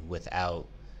thing without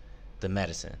the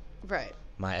medicine. Right.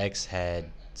 My ex had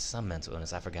some mental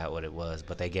illness. I forgot what it was,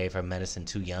 but they gave her medicine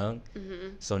too young.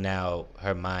 So now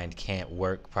her mind can't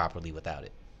work properly without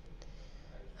it.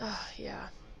 Oh, yeah.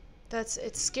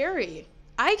 It's scary.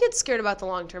 I get scared about the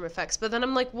long-term effects, but then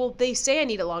I'm like, well, they say I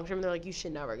need it long-term. They're like, you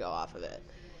should never go off of it.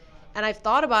 And I've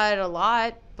thought about it a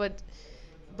lot, but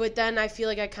then I feel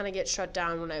like I kind of get shut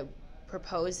down when I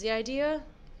propose the idea.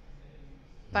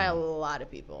 by a lot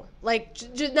of people. Like,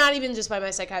 not even just by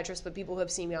my psychiatrist, but people who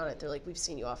have seen me on it. They're like, we've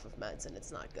seen you off of meds, and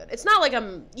it's not good. It's not like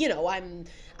I'm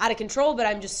out of control, but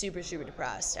I'm just super, super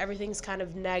depressed. Everything's kind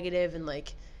of negative and,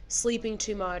 like, sleeping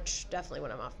too much. Definitely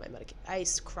when I'm off my medication. I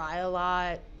used to cry a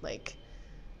lot. Like,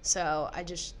 so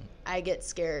I get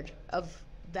scared of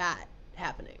that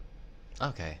happening.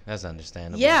 Okay, that's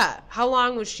understandable. Yeah. How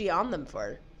long was she on them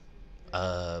for?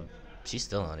 She's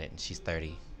still on it, and she's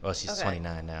 30. Well, she's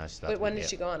 29 now. But when did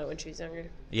she go on it? When she was younger?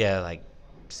 Yeah, like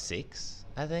 6,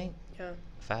 I think. Yeah.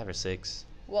 5 or 6.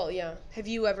 Well, yeah. Have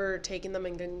you ever taken them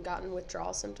and gotten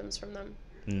withdrawal symptoms from them?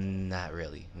 Not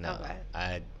really, no.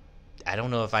 Okay. I don't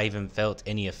know if I even felt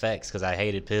any effects because I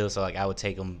hated pills, so like I would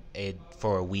take them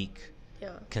for a week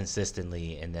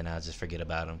consistently, and then I'll just forget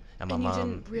about them. And my mom,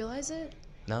 you didn't realize it?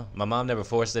 No, my mom never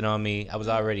forced it on me. I was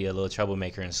already a little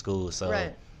troublemaker in school,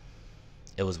 so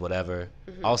it was whatever.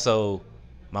 Mm-hmm. Also,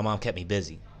 my mom kept me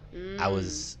busy. I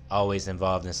was always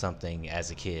involved in something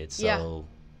as a kid. So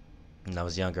when I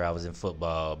was younger, I was in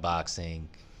football, boxing,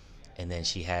 and then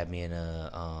she had me in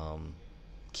a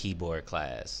keyboard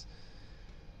class.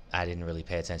 I didn't really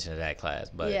pay attention to that class,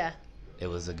 but it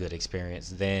was a good experience.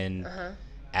 Then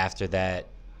after that,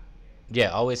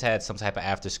 always had some type of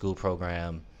after-school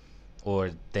program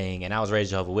or thing. And I was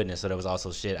raised Jehovah's Witness, so there was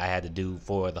also shit I had to do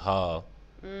for the hall.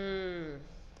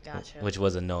 Gotcha. Which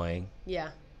was annoying. Yeah.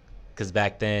 Because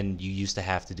back then, you used to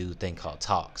have to do a thing called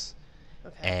talks.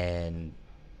 Okay. And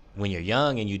when you're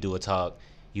young and you do a talk,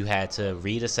 you had to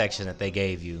read a section that they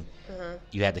gave you.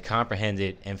 You had to comprehend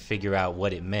it and figure out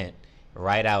what it meant.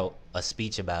 Write out a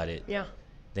speech about it. Yeah.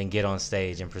 Then get on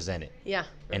stage and present it. Yeah.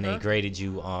 And they graded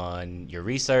you on your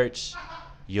research,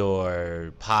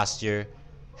 your posture,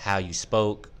 how you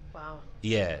spoke. Wow.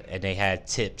 Yeah. And they had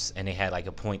tips, and they had like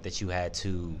a point that you had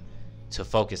to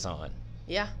focus on.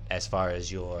 Yeah. As far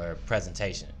as your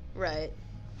presentation. Right.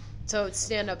 So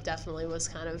stand-up definitely was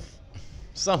kind of...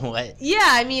 Somewhat. Yeah,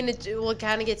 I mean, it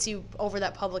kind of gets you over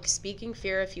that public speaking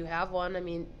fear if you have one. I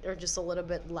mean, or just a little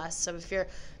bit less of a fear.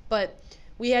 But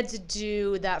we had to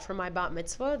do that for my bat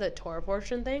mitzvah, the Torah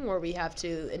portion thing, where we have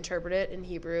to interpret it in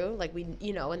Hebrew, like and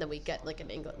then we get like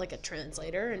a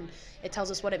translator, and it tells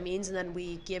us what it means, and then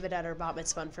we give it at our bat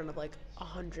mitzvah in front of like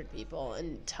 100 people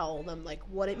and tell them like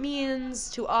what it means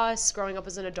to us growing up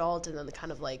as an adult, and then the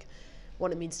kind of like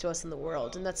what it means to us in the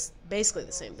world. And that's basically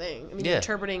the same thing. I mean, you're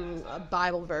interpreting a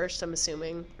Bible verse, I'm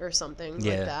assuming, or something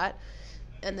like that,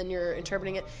 and then you're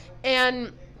interpreting it,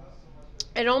 and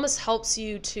it almost helps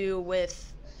you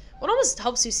almost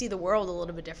helps you see the world a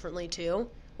little bit differently too,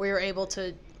 where you're able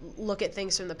to look at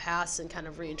things from the past and kind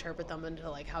of reinterpret them into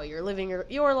like how you're living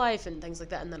your life and things like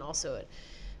that. And then also it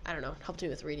helped me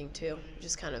with reading too.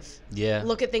 Just kind of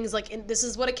look at things like, this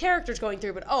is what a character's going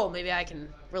through, but maybe I can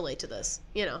relate to this,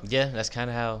 Yeah, that's kind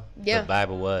of how the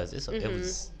Bible was. It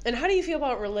was. And how do you feel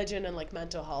about religion and like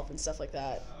mental health and stuff like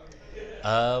that?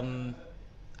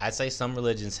 I'd say some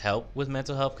religions help with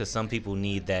mental health because some people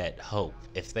need that hope.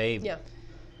 If they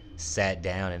sat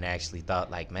down and actually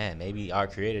thought like, man, maybe our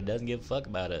creator doesn't give a fuck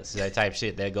about us, that type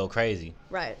shit, they'd go crazy.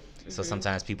 Right. So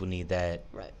sometimes people need that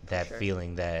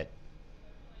feeling that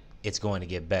it's going to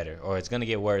get better, or it's going to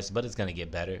get worse, but it's going to get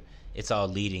better. It's all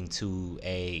leading to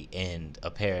a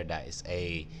paradise,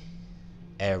 a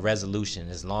resolution,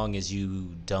 as long as you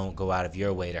don't go out of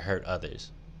your way to hurt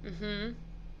others. And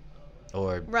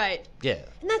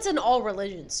that's in all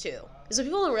religions too. So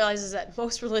people don't realize is that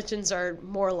most religions are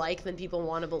more alike than people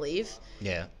want to believe.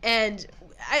 Yeah. And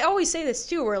I always say this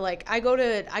too, where like I go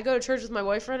to church with my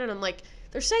boyfriend, and I'm like,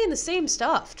 they're saying the same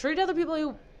stuff. Treat other people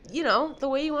the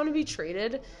way you want to be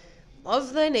treated.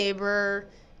 Love thy neighbor.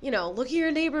 Look at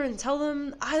your neighbor and tell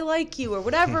them I like you, or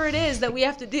whatever it is that we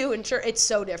have to do in church. It's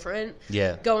so different.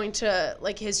 Yeah. Going to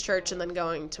like his church and then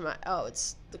going to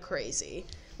it's the crazy.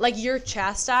 Like, you're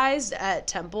chastised at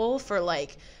temple for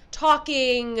like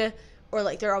talking, or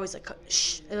like they're always like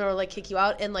shh, and they'll like kick you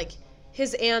out. And like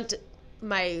his aunt,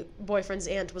 my boyfriend's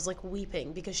aunt, was like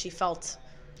weeping because she felt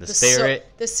the spirit,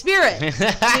 dude.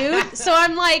 So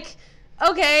I'm like,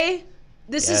 okay,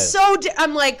 this is so.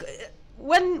 I'm like,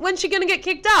 when's she gonna get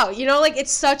kicked out? Like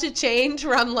it's such a change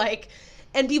where I'm like,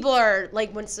 and people are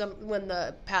like, when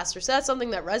the pastor says something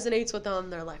that resonates with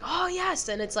them, they're like, oh yes,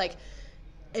 and it's like,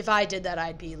 if I did that,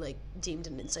 I'd be like deemed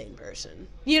an insane person,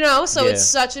 So it's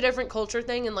such a different culture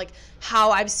thing, and like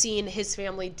how I've seen his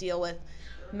family deal with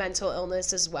mental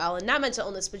illness as well, and not mental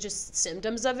illness, but just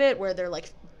symptoms of it, where they're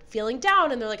like feeling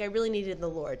down, and they're like, I really needed the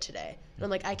Lord today, and I'm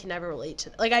like, I can never relate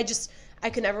to that. Like I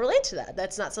could never relate to that.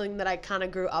 That's not something that I kind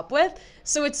of grew up with.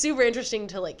 So it's super interesting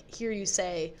to like hear you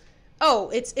say,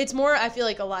 Oh, it's more, I feel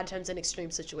like, a lot of times in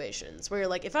extreme situations where you're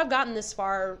like, if I've gotten this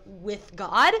far with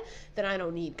God, then I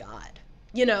don't need God,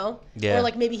 you know? Yeah. Or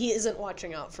like maybe he isn't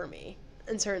watching out for me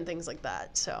and certain things like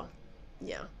that. So,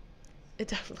 yeah. It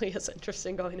definitely is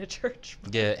interesting going to church.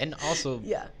 Yeah, and also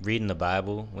reading the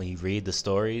Bible, when you read the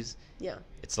stories,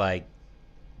 it's like,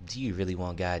 do you really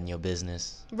want God in your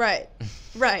business? Right,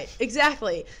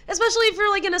 exactly. Especially if you're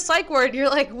like in a psych ward, you're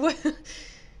like, what?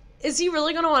 Is he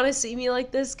really going to want to see me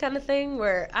like this kind of thing?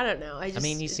 Where, I don't know. I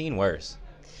mean, he's seen worse.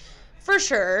 For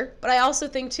sure. But I also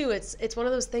think, too, it's one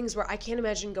of those things where I can't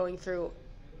imagine going through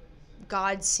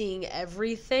God seeing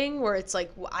everything, where it's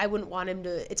like, I wouldn't want him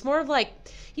to. It's more of like,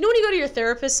 you know when you go to your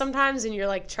therapist sometimes and you're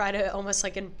like, try to almost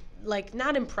like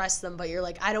not impress them, but you're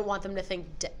like, I don't want them to think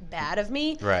bad of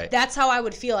me. Right. That's how I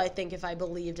would feel, I think, if I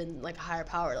believed in like a higher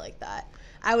power like that.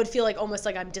 I would feel like almost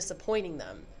like I'm disappointing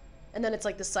them. And then it's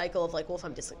like the cycle of like, well, if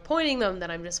I'm disappointing them,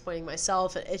 then I'm disappointing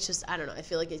myself. It's just, I don't know. I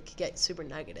feel like it could get super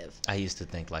negative. I used to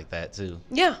think like that too.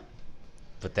 Yeah.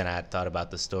 But then I thought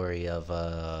about the story of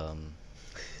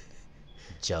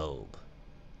Job.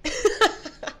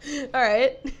 All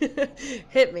right.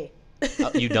 Hit me.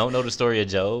 You don't know the story of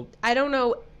Job? I don't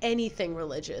know anything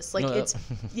religious. Like, it's,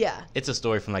 It's a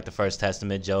story from like the First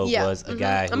Testament. Job was a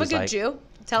guy who I'm a was good like, Jew.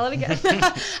 Tell it again.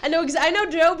 I know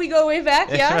Job. We go way back.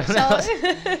 Yeah. Tell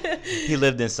it. He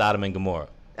lived in Sodom and Gomorrah.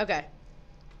 Okay.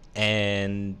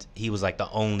 And he was like the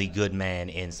only good man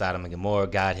in Sodom and Gomorrah.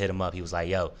 God hit him up. He was like,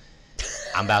 yo,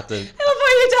 I'm about to... I love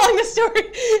how you're telling the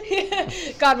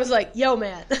story. God was like, yo,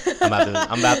 man.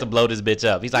 I'm about to blow this bitch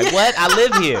up. He's like, what? I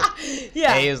live here.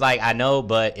 Yeah. And he was like, I know,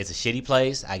 but it's a shitty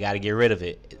place. I got to get rid of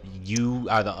it. You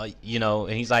are the,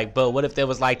 and he's like, but what if there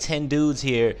was like 10 dudes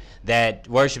here that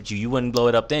worshipped you? You wouldn't blow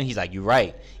it up then? He's like, you're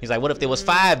right. He's like, what if there was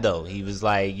 5 though? He was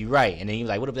like, you're right. And then he was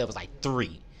like, what if there was like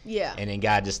 3? Yeah. And then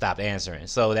God just stopped answering.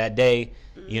 So that day,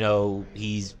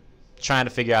 he's trying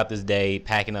to figure out this day,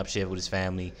 packing up shit with his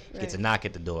family. He gets a knock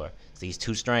at the door. It's these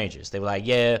 2 strangers. They were like,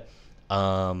 yeah,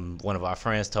 one of our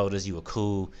friends told us you were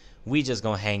cool. We just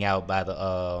gonna hang out by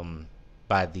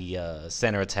the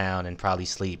center of town and probably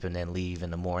sleep and then leave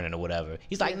in the morning or whatever.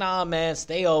 He's like, nah, man,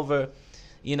 stay over.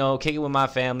 Kick it with my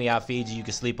family. I'll feed you. You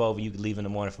can sleep over. You can leave in the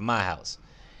morning from my house.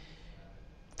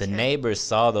 The neighbors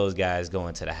saw those guys go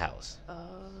into the house. Okay.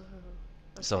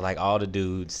 So like all the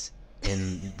dudes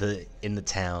in the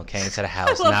town came to the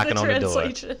house, knocking on the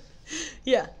door.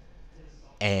 Yeah.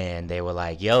 And they were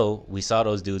like, yo, we saw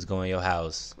those dudes go in your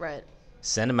house. Right.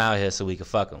 Send them out here so we can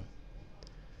fuck them.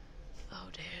 Oh,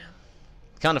 damn.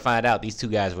 Come to find out, these 2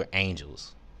 guys were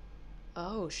angels.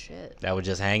 Oh, shit. That were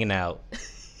just hanging out.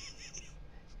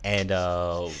 And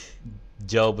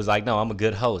Job was like, no, I'm a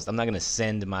good host. I'm not going to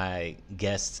send my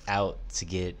guests out to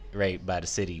get raped by the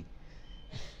city.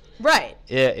 Right.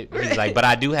 Yeah, he's like, but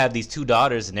I do have these 2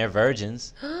 daughters and they're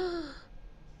virgins. And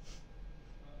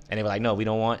they were like, no, we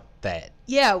don't want that.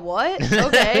 Yeah, what?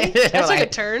 Okay. That's like a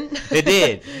turn. It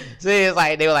did. So it's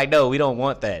like, they were like, no, we don't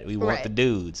want that. We want the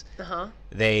dudes. Uh-huh.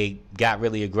 They got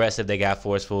really aggressive. They got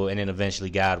forceful. And then eventually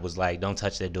God was like, don't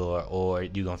touch their door or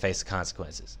you're going to face the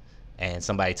consequences. And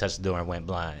somebody touched the door and went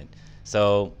blind.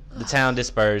 So the town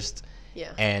dispersed.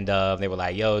 Yeah. And they were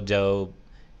like, yo, Job,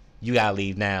 you got to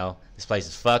leave now. This place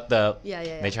is fucked up. Yeah.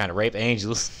 They're trying to rape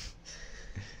angels.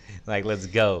 Like, let's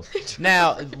go.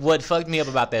 Now, what fucked me up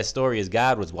about that story is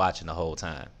God was watching the whole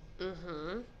time.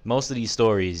 Mm-hmm. Most of these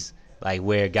stories, like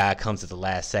where God comes at the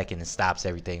last second and stops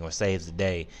everything or saves the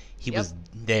day, he was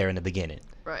there in the beginning.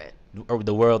 Right.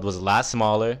 The world was a lot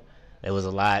smaller. There was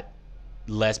a lot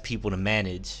less people to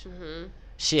manage. Mm-hmm.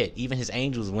 Shit, even his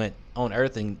angels went on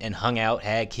earth and hung out,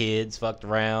 had kids, fucked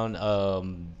around,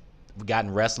 got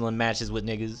in wrestling matches with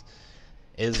niggas.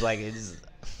 It was like,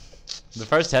 the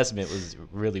First Testament was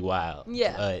really wild.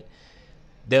 Yeah. But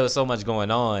there was so much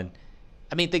going on.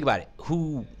 I mean, think about it.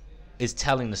 Who is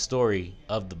telling the story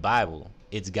of the Bible?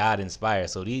 It's God inspired.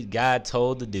 So God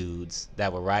told the dudes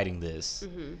that were writing this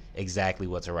exactly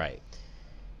what to write.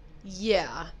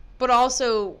 Yeah. But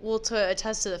also, well, to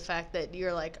attest to the fact that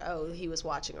you're like, oh, he was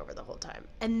watching over the whole time.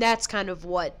 And that's kind of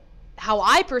how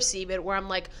I perceive it, where I'm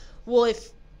like, well,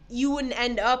 if you wouldn't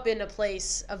end up in a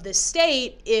place of this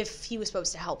state if he was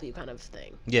supposed to help you, kind of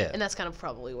thing. Yeah. And that's kind of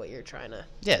probably what you're trying to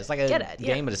it's like a get at,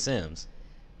 game of The Sims.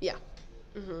 Yeah.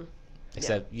 Mm-hmm.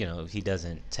 Except, he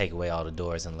doesn't take away all the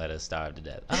doors and let us starve to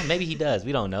death. Oh, maybe he does.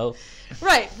 We don't know.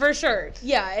 Right, for sure.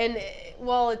 Yeah, and,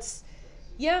 well,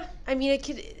 I mean, it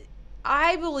could...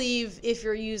 I believe if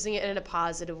you're using it in a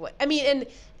positive way. I mean,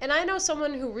 and I know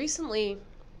someone who recently...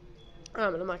 and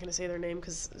I'm not going to say their name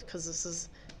because this is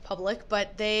public,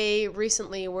 but they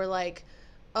recently were like,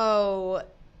 oh,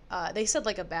 they said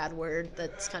like a bad word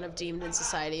that's kind of deemed in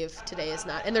society of today is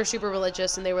not, and they're super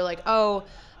religious, and they were like, oh,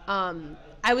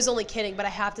 I was only kidding, but I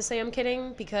have to say I'm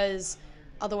kidding because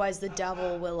otherwise the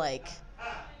devil will like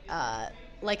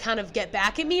kind of get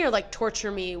back at me or like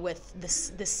torture me with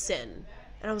this sin.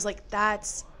 And I was like,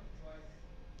 that's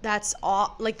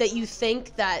all, like that you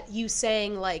think that you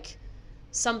saying like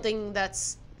something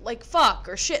that's like fuck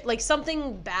or shit, like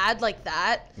something bad like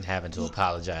that. And having to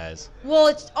apologize. Well,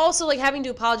 it's also like having to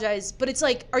apologize, but it's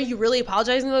like, are you really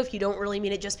apologizing though if you don't really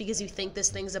mean it just because you think this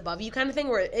thing's above you kind of thing,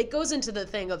 where it goes into the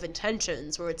thing of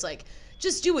intentions where it's like,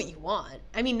 just do what you want.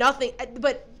 I mean, nothing,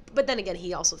 but then again,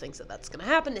 he also thinks that that's going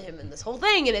to happen to him in this whole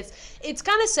thing, and it's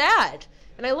kind of sad.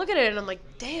 And I look at it and I'm like,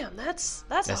 damn, that's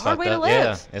a hard way to live.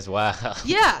 Yeah, it's wild.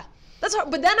 Yeah. That's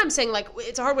hard, but then I'm saying, like,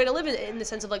 it's a hard way to live in the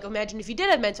sense of, like, imagine if you did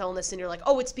have mental illness and you're like,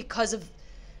 oh, it's because of,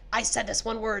 I said this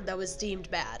one word that was deemed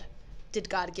bad. Did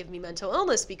God give me mental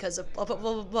illness because of blah, blah,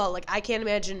 blah, blah, blah. Like, I can't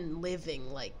imagine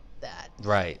living like that.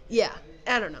 Right. Yeah.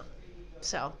 I don't know.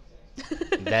 So.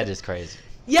 That is crazy.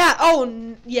 Yeah.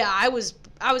 Oh, yeah. I was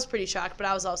pretty shocked, but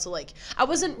I was also, like, I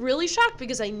wasn't really shocked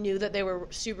because I knew that they were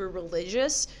super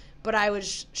religious, but I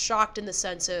was shocked in the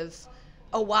sense of,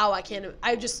 oh, wow, I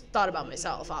just thought about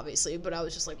myself, obviously, but I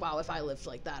was just like, wow, if I lived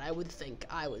like that, I would think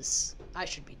I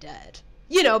should be dead.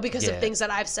 You know, because of things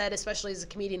that I've said, especially as a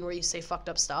comedian where you say fucked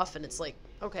up stuff, and it's like,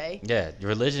 okay. Yeah,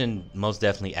 religion most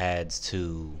definitely adds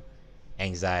to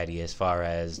anxiety as far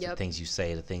as the things you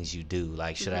say, the things you do.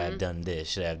 Like, should I have done this?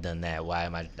 Should I have done that? Why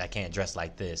am I can't dress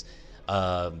like this?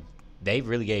 They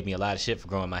really gave me a lot of shit for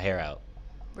growing my hair out.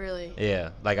 Really? Yeah.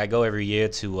 Like, I go every year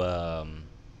to...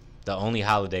 the only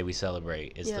holiday we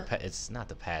celebrate is it's not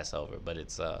the Passover, but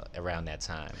it's around that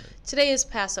time. Today is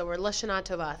Passover. Lashana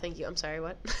Tova. Thank you. I'm sorry.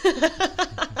 What?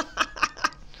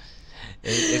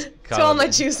 it's called, to all my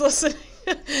Jews listening.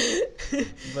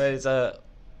 But it's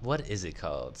what is it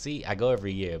called? See, I go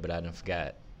every year, but I done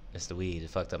forgot. It's the weed. It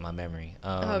fucked up my memory.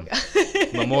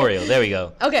 Memorial. There we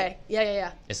go. Okay.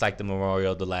 Yeah. It's like the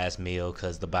memorial, the last meal,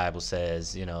 because the Bible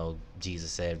says, you know,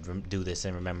 Jesus said, do this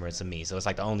in remembrance of me. So it's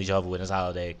like the only Jehovah's Witness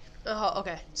holiday. Oh,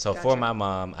 okay. So for my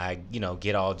mom, I,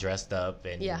 get all dressed up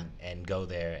and go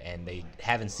there. And they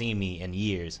haven't seen me in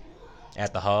years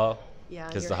at the hall. Yeah.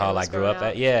 Because the hall I grew up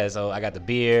at. Yeah. So I got the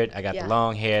beard. I got the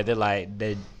long hair. They're like,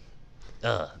 they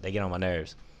get on my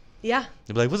nerves. Yeah.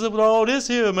 They'd be like, what's up with all this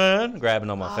here, man? Grabbing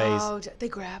on my face. Oh, they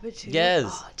grab it too? Yes.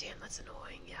 Oh, damn, that's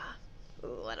annoying. Yeah.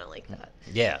 Ooh, I don't like that.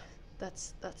 Yeah.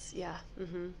 That's yeah.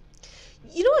 Mm-hmm.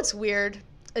 You know what's weird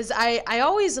is I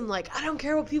always am like, I don't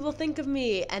care what people think of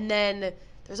me. And then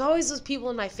there's always those people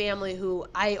in my family who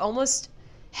I almost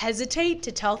hesitate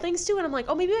to tell things to. And I'm like,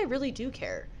 oh, maybe I really do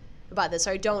care about this.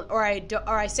 Or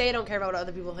I say I don't care about what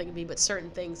other people think of me, but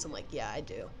certain things I'm like, yeah, I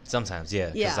do. Sometimes,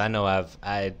 yeah. Because I know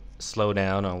I slow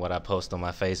down on what I post on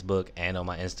my Facebook and on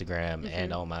my Instagram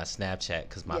and on my Snapchat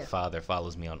because my father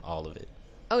follows me on all of it.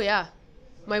 Oh yeah,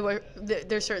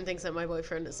 there's certain things that my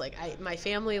boyfriend is like. My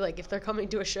family, like if they're coming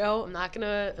to a show, I'm not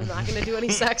gonna do any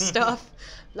sex stuff.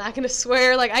 I'm not gonna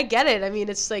swear. Like I get it. I mean,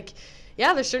 it's like,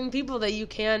 yeah, there's certain people that you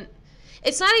can't.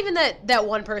 It's not even that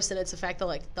one person. It's the fact that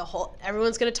like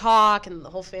everyone's gonna talk and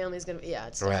the whole family's gonna. Yeah,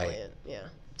 it's definitely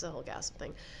it's a whole gossip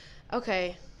thing.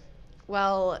 Okay,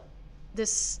 well.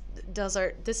 This does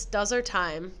our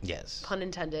time. Yes. Pun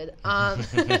intended. Where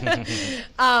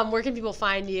can people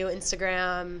find you?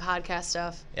 Instagram, podcast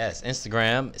stuff? Yes,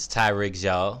 Instagram is Ty Riggs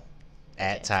Y'all,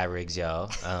 at Ty Riggs Y'all.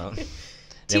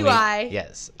 T-Y.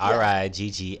 Yes,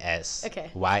 RIGGS. Okay.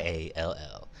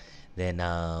 YALL. Then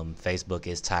Facebook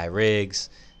is Ty Riggs.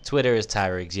 Twitter is Ty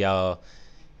Riggs Y'all.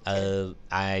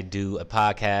 I do a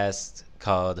podcast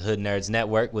called Hood Nerds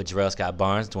Network with Jarrell Scott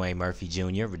Barnes, Dwayne Murphy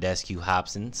Jr., Radescu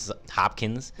Hopkins,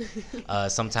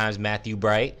 sometimes Matthew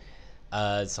Bright,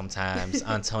 sometimes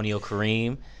Antonio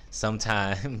Kareem,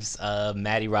 sometimes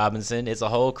Maddie Robinson. It's a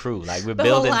whole crew. Like we're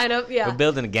building, whole lineup, we're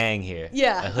building a gang here.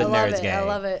 Yeah, a Hood Nerds gang. I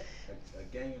love it. A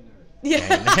gang of nerds.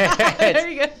 Yeah,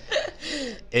 very good.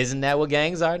 Isn't that what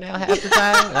gangs are now half the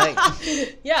time? Like,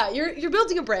 yeah, you're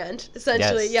building a brand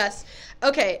essentially. Yes.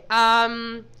 Okay.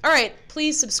 All right.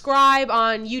 Please subscribe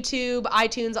on YouTube,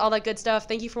 iTunes, all that good stuff.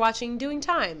 Thank you for watching Doing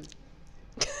Time.